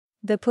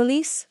The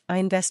police are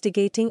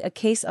investigating a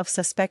case of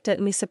suspected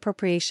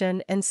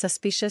misappropriation and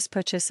suspicious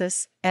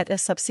purchases at a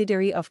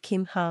subsidiary of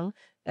Kim Heng,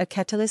 a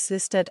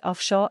catalyst-listed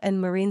offshore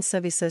and marine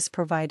services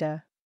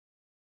provider.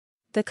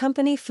 The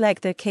company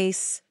flagged the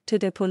case to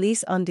the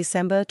police on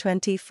December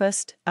 21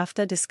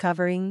 after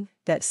discovering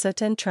that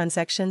certain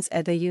transactions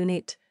at the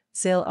unit,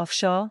 Zale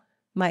Offshore,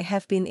 might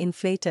have been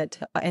inflated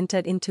or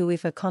entered into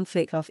with a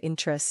conflict of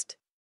interest,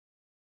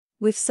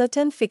 with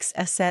certain fixed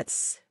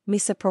assets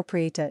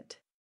misappropriated.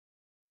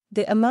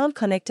 The amount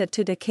connected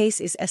to the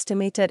case is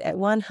estimated at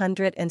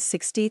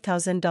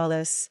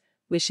 $160,000,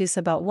 which is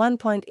about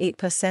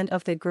 1.8%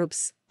 of the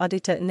group's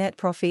audited net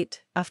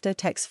profit after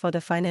tax for the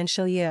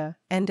financial year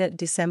ended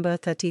December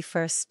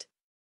 31,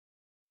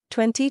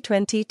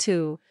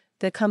 2022,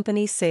 the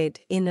company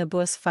said in a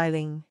BOS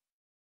filing.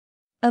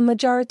 A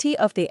majority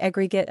of the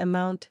aggregate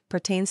amount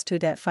pertains to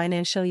that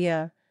financial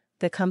year,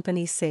 the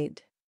company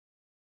said.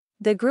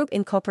 The group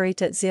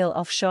incorporated Zale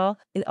Offshore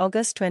in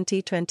August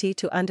 2020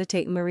 to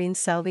undertake marine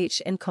salvage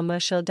and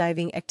commercial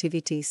diving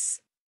activities.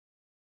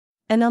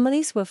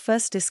 Anomalies were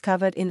first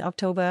discovered in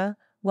October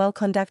while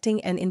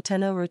conducting an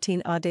internal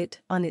routine audit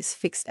on its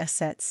fixed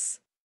assets.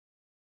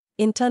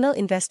 Internal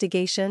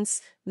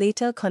investigations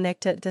later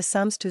connected the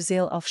sums to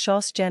Zale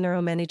Offshore's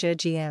general manager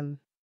GM.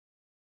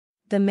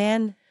 The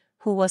man,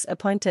 who was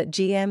appointed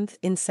GM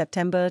in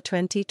September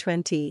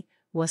 2020,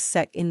 was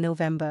sacked in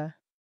November.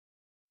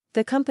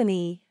 The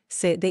company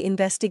said the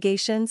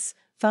investigations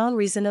found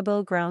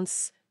reasonable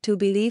grounds to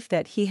believe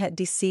that he had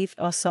deceived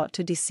or sought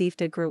to deceive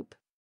the group.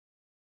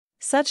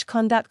 Such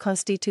conduct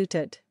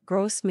constituted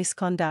gross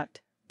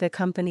misconduct, the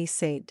company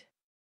said.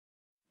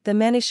 The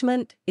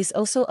management is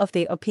also of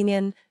the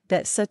opinion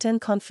that certain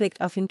conflict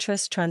of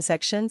interest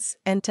transactions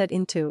entered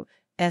into,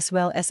 as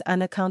well as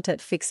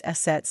unaccounted fixed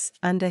assets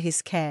under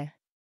his care,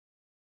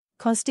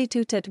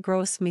 constituted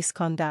gross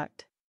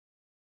misconduct.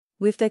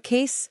 With the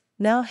case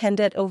now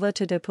handed over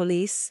to the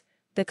police,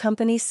 the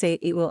company said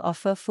it will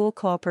offer full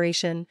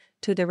cooperation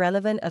to the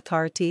relevant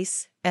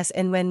authorities as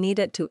and when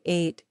needed to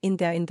aid in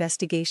their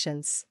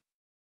investigations.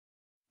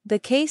 The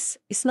case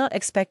is not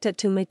expected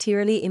to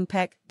materially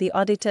impact the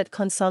audited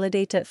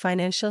consolidated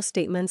financial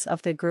statements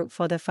of the group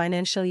for the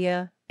financial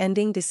year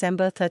ending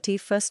December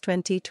 31,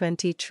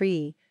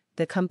 2023,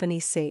 the company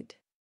said.